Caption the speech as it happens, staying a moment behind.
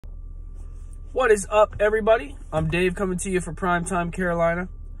What is up, everybody? I'm Dave, coming to you for Primetime Carolina.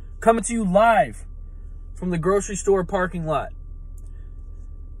 Coming to you live from the grocery store parking lot.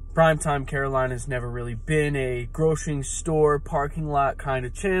 Primetime Carolina has never really been a grocery store parking lot kind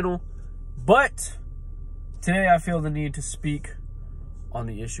of channel, but today I feel the need to speak on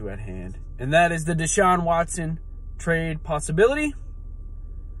the issue at hand, and that is the Deshaun Watson trade possibility.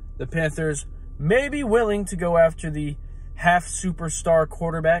 The Panthers may be willing to go after the half superstar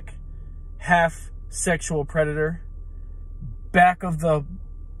quarterback, half sexual predator, back of the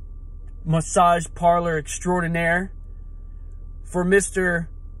massage parlor extraordinaire for Mr.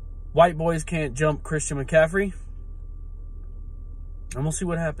 White Boys Can't Jump Christian McCaffrey. And we'll see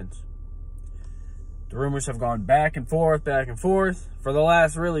what happens. The rumors have gone back and forth for the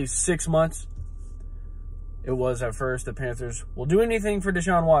last really 6 months. It was at first the Panthers will do anything for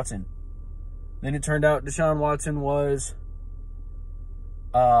Deshaun Watson. Then it turned out Deshaun Watson was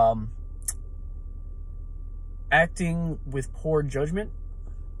acting with poor judgment,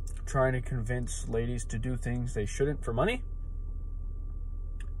 trying to convince ladies to do things they shouldn't for money.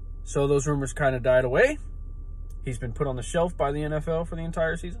 So those rumors kind of died away. He's been put on the shelf by the NFL for the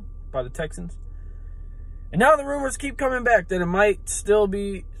entire season, by the Texans. And now the rumors keep coming back that it might still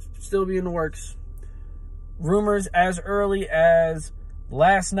be in the works. Rumors as early as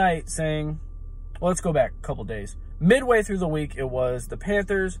last night saying, well, let's go back a couple days. Midway through the week, it was the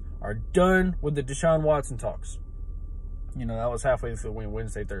Panthers are done with the Deshaun Watson talks. You know, that was halfway through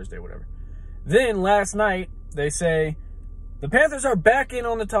Wednesday, Thursday, whatever. Then last night, they say the Panthers are back in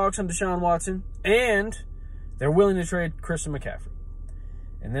on the talks on Deshaun Watson, and they're willing to trade Christian McCaffrey.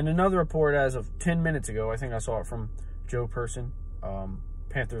 And then another report as of 10 minutes ago, I think I saw it from Joe Person,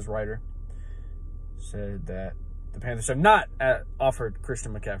 Panthers writer, said that the Panthers have not offered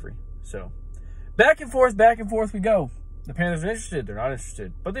Christian McCaffrey. So back and forth we go. The Panthers are interested. They're not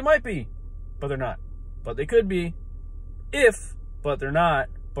interested. But they might be. But they're not. But they could be. If, but they're not.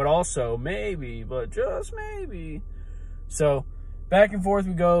 But also, maybe. But just maybe. So, back and forth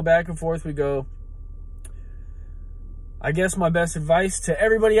we go. I guess my best advice to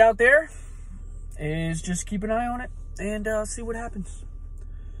everybody out there is just keep an eye on it and see what happens.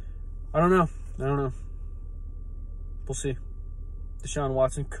 I don't know. We'll see. Deshaun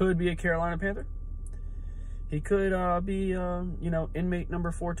Watson could be a Carolina Panther. He could be, inmate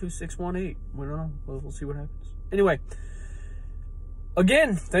number 42618. We don't know. We'll see what happens. Anyway,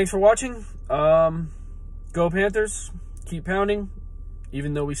 again, thanks for watching. Go Panthers. Keep pounding,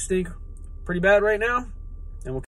 even though we stink pretty bad right now. And we'll